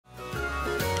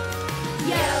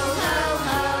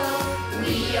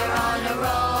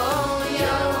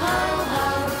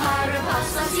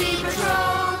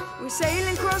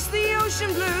sailing across the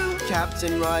ocean blue.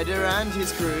 Captain Ryder and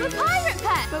his crew. We're pirate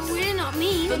pets! But we're not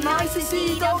mean. The nicest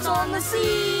seagulls on the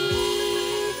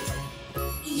sea.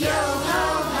 Yo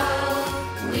ho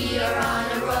ho, we are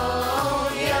on a roll.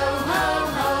 Yo ho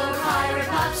ho, pirate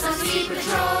pups on sea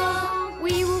patrol.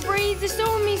 We will brave the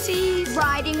stormy seas,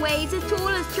 Riding waves as tall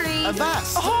as trees.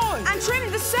 Avast! Ahoy! And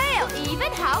trim the sail.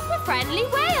 even help a friendly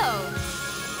whale.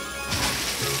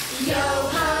 Yo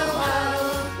ho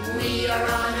ho, we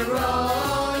are on a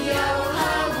roll. Yo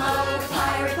ho ho,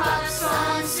 pirate pups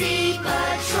on sea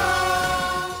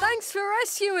patrol. Thanks for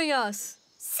rescuing us.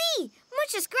 See,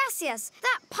 muchas gracias.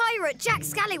 That pirate Jack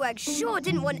Scallywag sure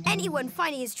didn't want anyone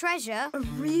finding his treasure. A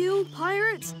real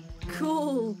pirate?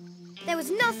 Cool. There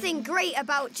was nothing great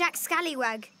about Jack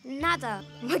Scallywag. Nada.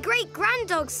 My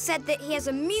great-granddog said that he has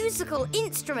a musical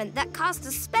instrument that casts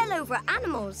a spell over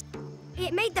animals.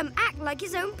 It made them act like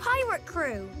his own pirate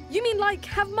crew. You mean like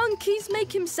have monkeys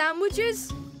make him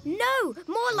sandwiches? No,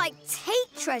 more like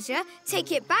take treasure,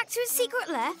 take it back to his secret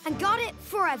lair, and guard it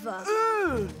forever.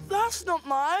 That's not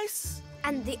nice.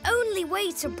 And the only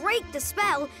way to break the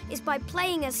spell is by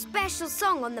playing a special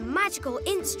song on the magical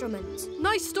instrument.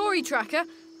 Nice story, Tracker.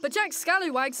 But Jack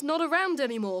Scallywag's not around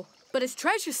anymore. But his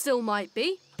treasure still might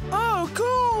be. Oh,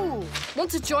 cool. Want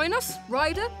to join us,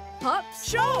 Ryder? Pups?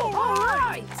 Sure, all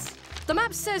right. The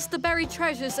map says the buried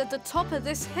treasure's at the top of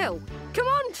this hill. Come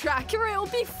on, Tracker, it'll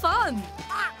be fun.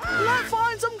 Let's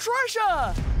find some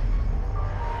treasure.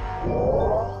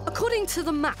 According to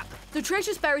the map, the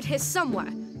treasure's buried here somewhere.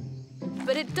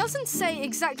 But it doesn't say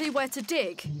exactly where to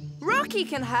dig. Rocky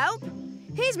can help.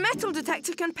 His metal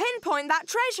detector can pinpoint that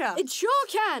treasure. It sure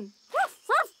can. Woof,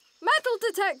 woof. Metal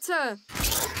detector.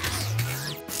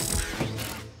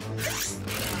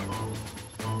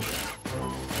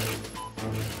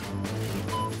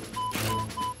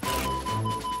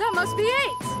 That must be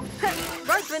it.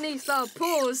 Right beneath our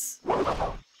paws.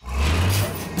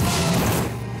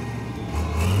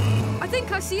 I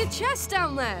think I see a chest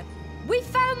down there. We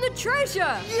found the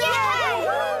treasure. Yay!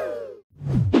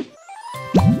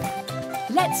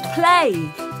 Let's play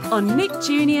on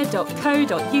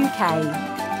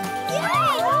nickjunior.co.uk.